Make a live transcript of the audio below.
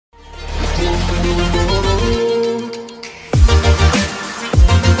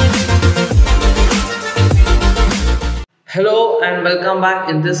Hello and welcome back.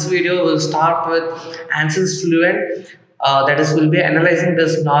 In this video, we'll start with ANSYS Fluent. That is, we'll be analyzing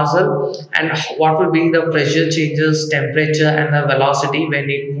this nozzle and what will be the pressure changes, temperature, and the velocity when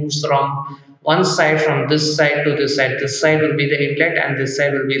it moves from one side, from this side to this side. This side will be the inlet, and this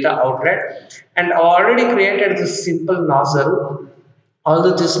side will be the outlet. And I already created this simple nozzle,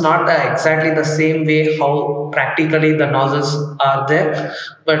 although this is not exactly the same way how practically the nozzles are there,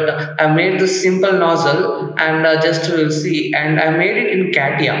 but I made this simple nozzle, and just will see, and I made it in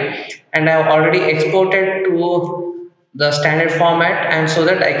CATIA, and I have already exported to the standard format, and so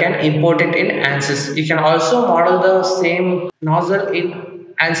that I can import it in ANSYS. You can also model the same nozzle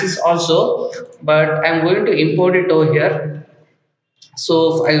in ANSYS also, but I'm going to import it over here.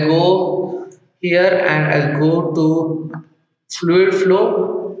 So I'll go here and I'll go to fluid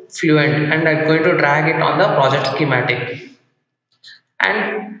flow fluent, and I'm going to drag it on the project schematic,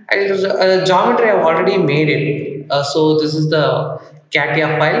 and geometry I've already made it. So this is the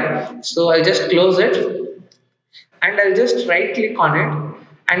CATIA file, so I'll just close it, and I'll just right click on it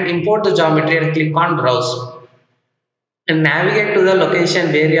and import the geometry and click on browse and navigate to the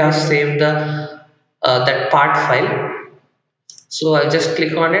location where you have saved the that part file. So I'll just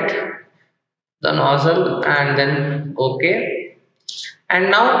click on it, the nozzle, and then OK. And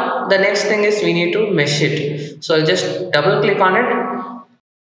now the next thing is we need to mesh it. So I'll just double click on it,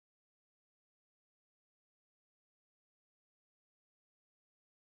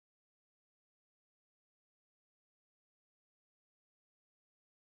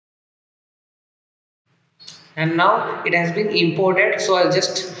 and now it has been imported. So I'll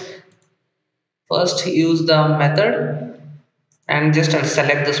just first use the method, and just I'll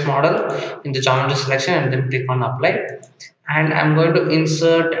select this model in the geometry selection and then click on apply, and I'm going to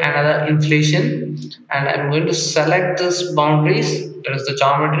insert another inflation, and I'm going to select this boundaries, that is the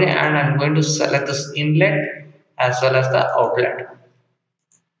geometry, and I'm going to select this inlet as well as the outlet.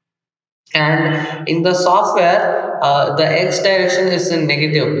 And in the software, the x direction is in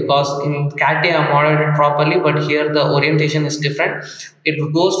negative because in CATIA I modeled it properly, but here the orientation is different.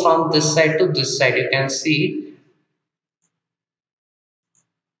 It goes from this side to this side. You can see,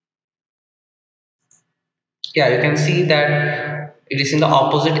 yeah, you can see that it is in the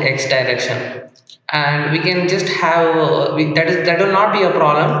opposite x direction, and we can just have that will not be a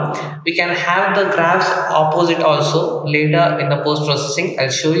problem. We can have the graphs opposite also later in the post processing. I'll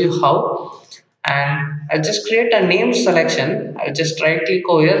show you how. And I'll just create a name selection. I'll just right click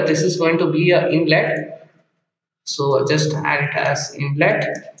over here. This is going to be a inlet, so I'll just add it as inlet,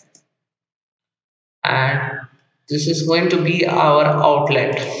 and this is going to be our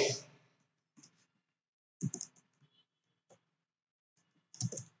outlet.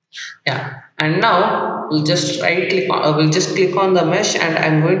 Yeah, and now we'll just right click on we'll just click on the mesh, and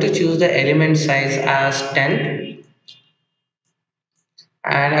I'm going to choose the element size as 10,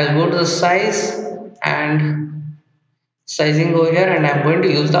 and I'll go to the size and sizing over here, and I'm going to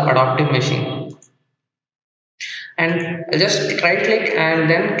use the adaptive meshing, and I'll just right click and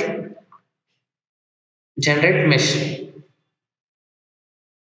then generate mesh,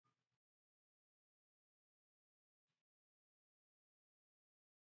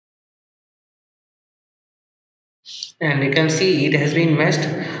 and you can see it has been meshed,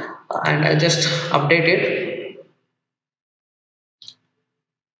 and I just update it,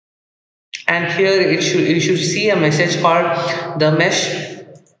 and here you should see a message called the mesh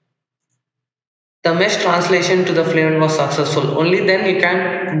translation to the Fluent was successful. Only then you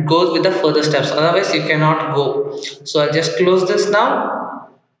can go with the further steps, otherwise you cannot go. So I'll just close this now,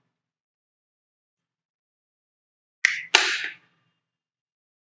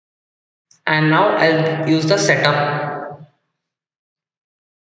 and now I'll use the setup.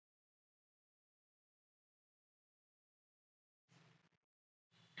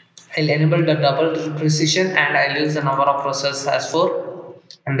 I'll enable the double precision, and I'll use the number of process as 4,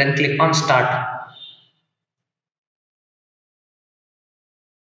 and then click on start.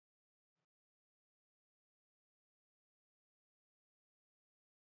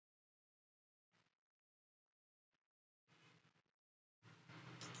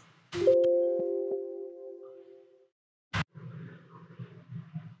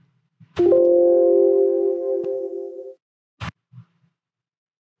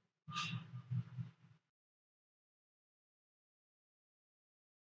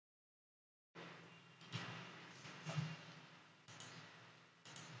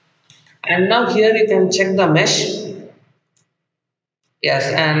 And now here you can check the mesh.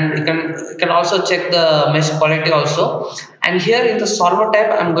 Yes, and you can also check the mesh quality also. And here in the solver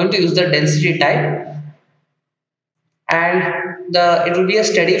type, I'm going to use the density type, and it will be a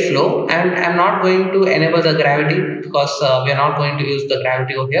steady flow, and I'm not going to enable the gravity because we are not going to use the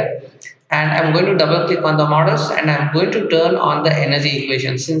gravity over here. And I'm going to double click on the models, and I'm going to turn on the energy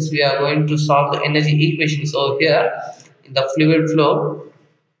equation since we are going to solve the energy equations over here in the fluid flow.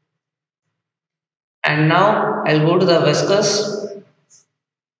 And now I'll go to the viscous,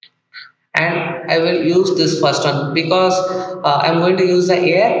 and I will use this first one because I'm going to use the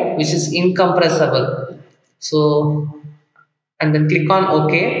air which is incompressible. So, and then click on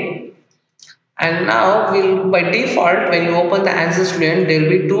OK. And now by default, when you open the ANSYS Fluent, there will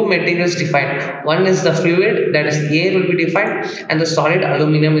be two materials defined. One is the fluid, that is air will be defined, and the solid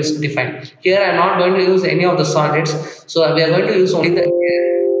aluminum is defined. Here I am not going to use any of the solids, so we are going to use only the air.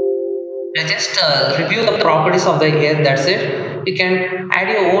 I just review the properties of the air, that's it. You can add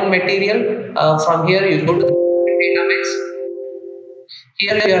your own material. From here you go to the database.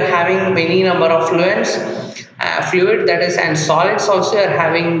 Here you are having many number of fluents, fluid that is, and solids also are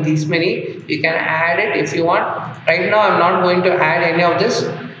having these many. You can add it if you want. Right now I'm not going to add any of this.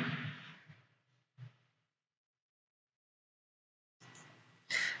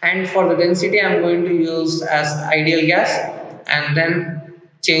 And for the density I'm going to use as ideal gas, and then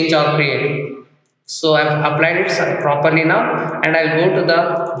change or create. So I've applied it properly now, and I'll go to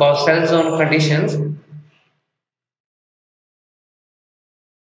the cell zone conditions,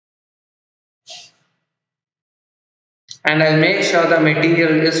 and I'll make sure the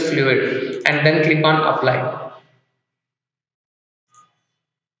material is fluid, and then click on apply.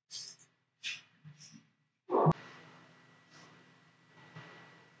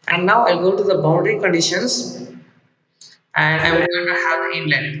 And now I'll go to the boundary conditions, and I'm going to have the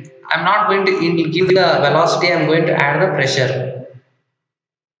inlet. I'm not going to give the velocity, I'm going to add the pressure.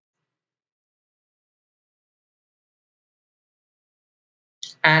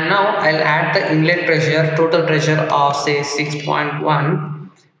 And now I'll add the inlet pressure, total pressure of say 6.1,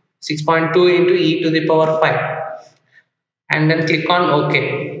 6.2 into e to the power 5, and then click on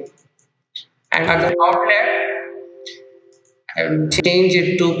OK. And at the outlet, I will change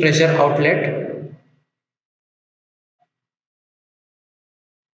it to pressure outlet,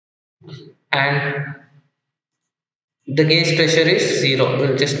 and the gauge pressure is 0.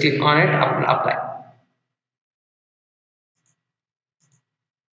 We'll just click on it, apply.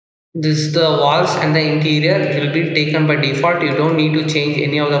 This the walls and the interior will be taken by default. You don't need to change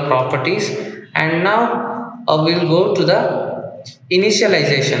any of the properties. And now we'll go to the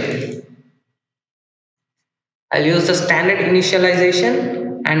initialization. I'll use the standard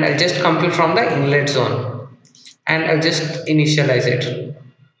initialization, and I'll just compute from the inlet zone, and I'll just initialize it.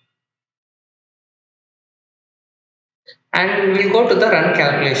 And we'll go to the run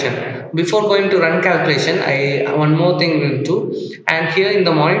calculation. Before going to run calculation, I one more thing will do. And here in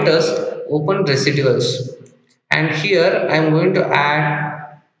the monitors, open residuals, and here I'm going to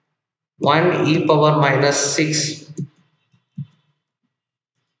add 1 e power minus 6.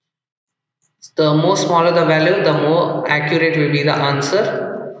 The more smaller the value, the more accurate will be the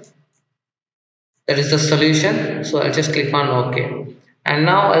answer. That is the solution. So I'll just click on OK. And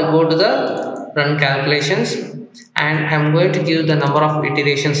now I'll go to the run calculations, and I'm going to give the number of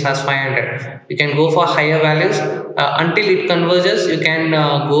iterations as 500. You can go for higher values until it converges. You can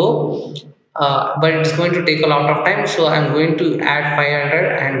go, but it's going to take a lot of time. So I'm going to add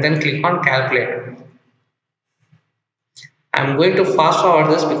 500 and then click on calculate. I'm going to fast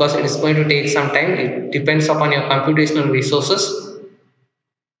forward this because it is going to take some time. It depends upon your computational resources.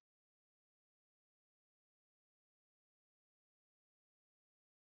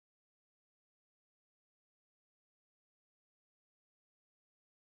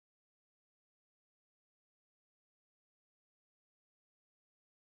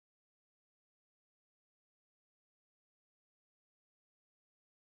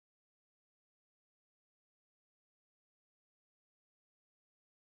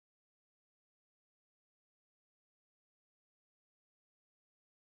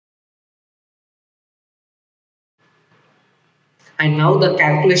 And now the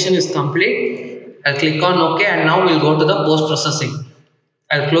calculation is complete. I'll click on OK, and now we'll go to the post processing.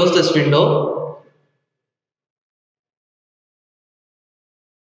 I'll close this window.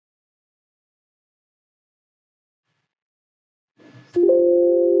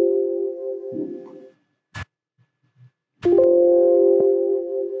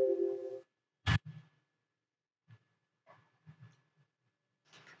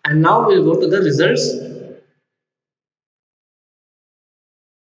 And now we'll go to the results.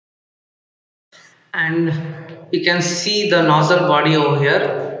 And you can see the nozzle body over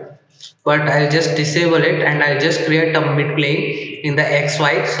here. but I'll just disable it and I'll just create a mid plane in the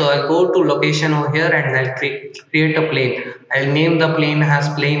XY. So I'll go to location over here and I'll create a plane. I'll name the plane as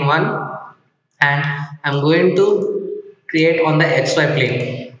plane 1, and I'm going to create on the XY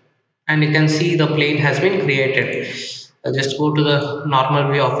plane, and you can see the plane has been created. I'll just go to the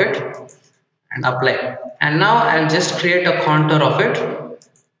normal view of it and apply, and now I'll just create a contour of it.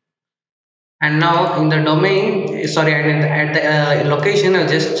 And now in the domain, sorry, and at the location, I'll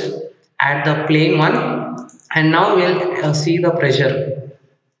just add the plane 1, and now we'll see the pressure.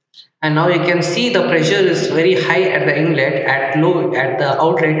 And now you can see the pressure is very high at the inlet, at low at the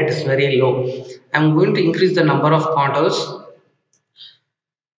outlet it is very low. I'm going to increase the number of contours,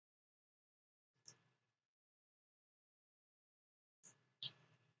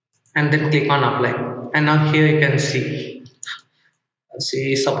 and then click on apply. And now here you can see,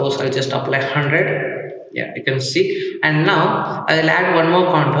 suppose I'll just apply 100. Yeah, you can see. And now I'll add one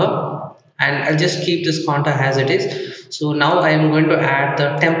more contour, and I'll just keep this contour as it is. So now I am going to add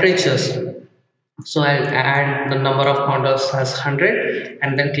the temperatures. So I'll add the number of contours as 100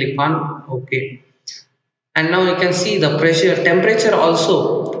 and then click on OK. And now you can see the pressure temperature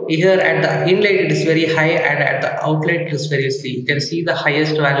also. Here at the inlet it is very high and at the outlet it is very low. You can see the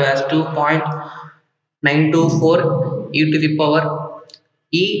highest value as 2.924 e to the power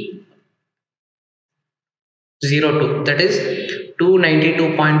e 02, that is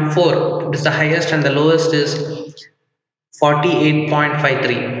 292.4. It is the highest, and the lowest is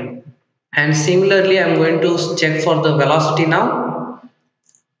 48.53. And similarly I'm going to check for the velocity now,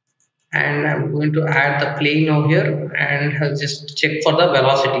 and I'm going to add the plane over here and I'll just check for the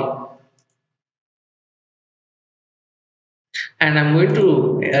velocity, and I'm going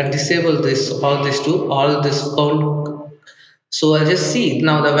to disable this all this count. So I'll just see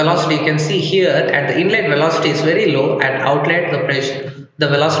now the velocity. You can see here at the inlet velocity is very low, at outlet the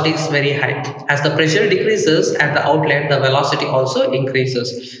velocity is very high. As the pressure decreases at the outlet, the velocity also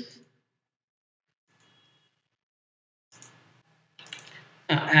increases.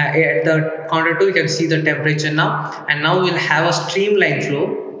 At the counter 2 you can see the temperature now, and now we'll have a streamline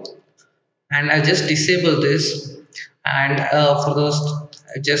flow, and I'll just disable this, and for those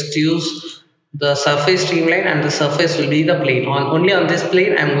I just use the surface streamline, and the surface will be the plane. Only on this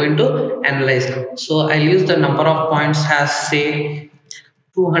plane I'm going to analyze. So I'll use the number of points as say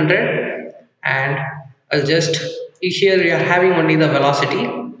 200, and I'll just here we are having only the velocity.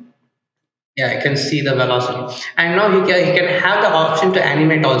 Yeah, I can see the velocity, and now you can have the option to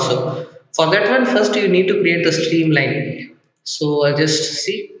animate also. For that one, first you need to create the streamline. So I'll just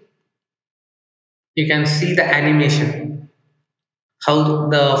see, you can see the animation, how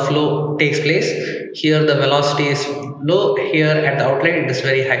the flow takes place. Here the velocity is low, here at the outlet it is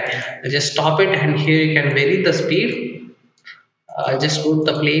very high. I'll just stop it, and here you can vary the speed. I'll just put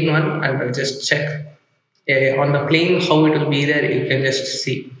the plane one and I'll just check on the plane how it will be there. You can just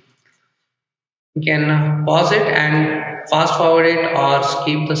see, you can pause it and fast forward it or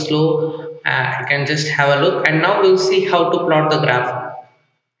skip the slow. You can just have a look, and now we'll see how to plot the graph.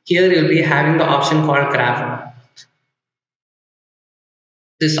 Here you'll be having the option called graph.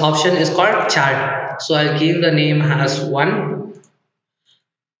 This option is called chart, so I'll give the name as 1.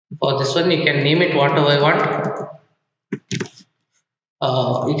 For this one you can name it whatever you want.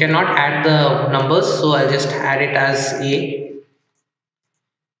 You cannot add the numbers, so I'll just add it as A.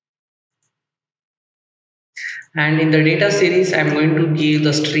 And in the data series I'm going to give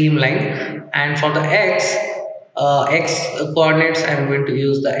the streamline, and for the x coordinates I'm going to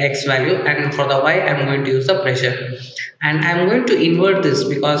use the x value, and for the y I'm going to use the pressure. And I'm going to invert this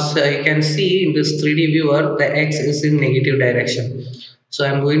because you can see in this 3D viewer the x is in negative direction. So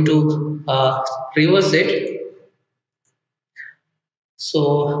I'm going to reverse it.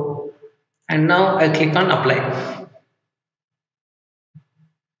 So, and now I click on apply.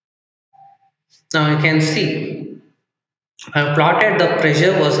 Now you can see I've plotted the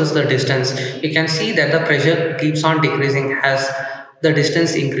pressure versus the distance. You can see that the pressure keeps on decreasing as the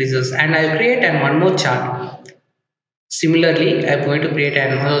distance increases, and I'll create one more chart. Similarly, I'm going to create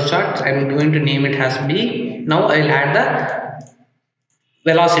another chart. I'm going to name it as B. Now I'll add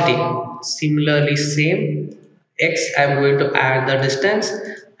the velocity. Similarly, same X I'm going to add the distance,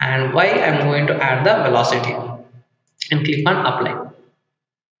 and Y I'm going to add the velocity, and click on apply.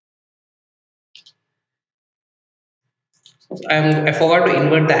 I forgot to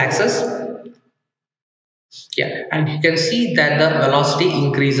invert the axis. Yeah, and you can see that the velocity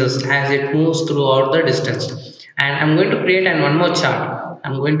increases as it moves throughout the distance. And I'm going to create one more chart.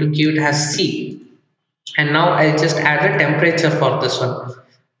 I'm going to give it as C. And now I'll just add the temperature for this one.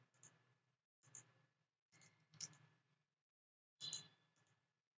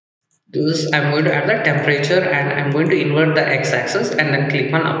 This I'm going to add the temperature and I'm going to invert the x-axis and then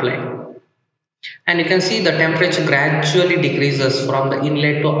click on apply. And you can see the temperature gradually decreases from the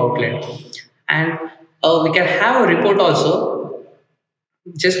inlet to outlet. And we can have a report also.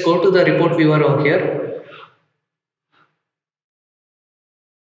 Just go to the report viewer over here.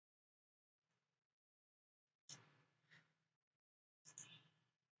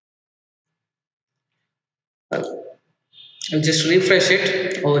 I'll just refresh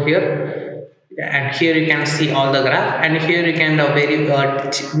it over here, and here you can see all the graph, and here you can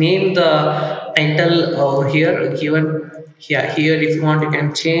name the title over here given. Yeah, here if you want you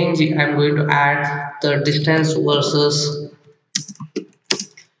can change. I'm going to add the distance versus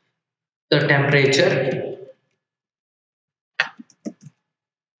the temperature,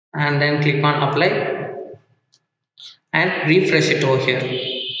 and then click on apply and refresh it over here.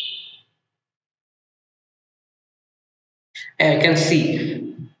 I can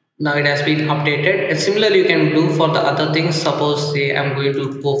see now it has been updated. And similarly, you can do for the other things. Suppose say I'm going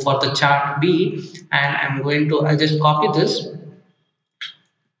to go for the chart B, and I just copy this.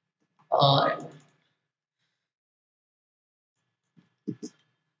 Uh,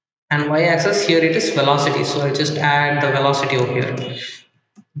 and y-axis here it is velocity. So I'll just add the velocity over here.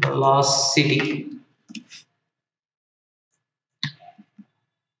 Velocity.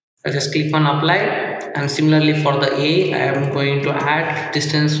 I just click on apply, and similarly for the A, I am going to add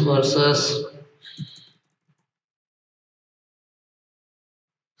distance versus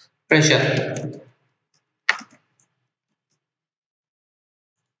pressure.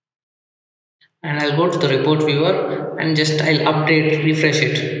 And I'll go to the report viewer and just I'll update, refresh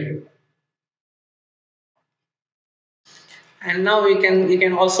it. And now you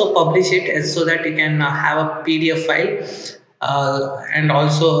can also publish it so that you can have a PDF file, and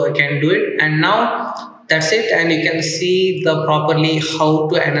also you can do it. And now that's it, and you can see the properly how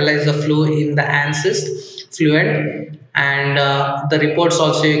to analyze the flow in the ANSYS Fluent. And the reports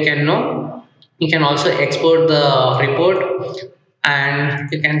also you can know. You can also export the report,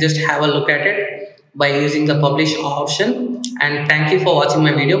 and you can just have a look at it by using the publish option. And thank you for watching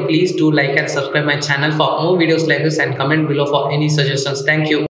my video. Please do like and subscribe my channel for more videos like this, and comment below for any suggestions. Thank you.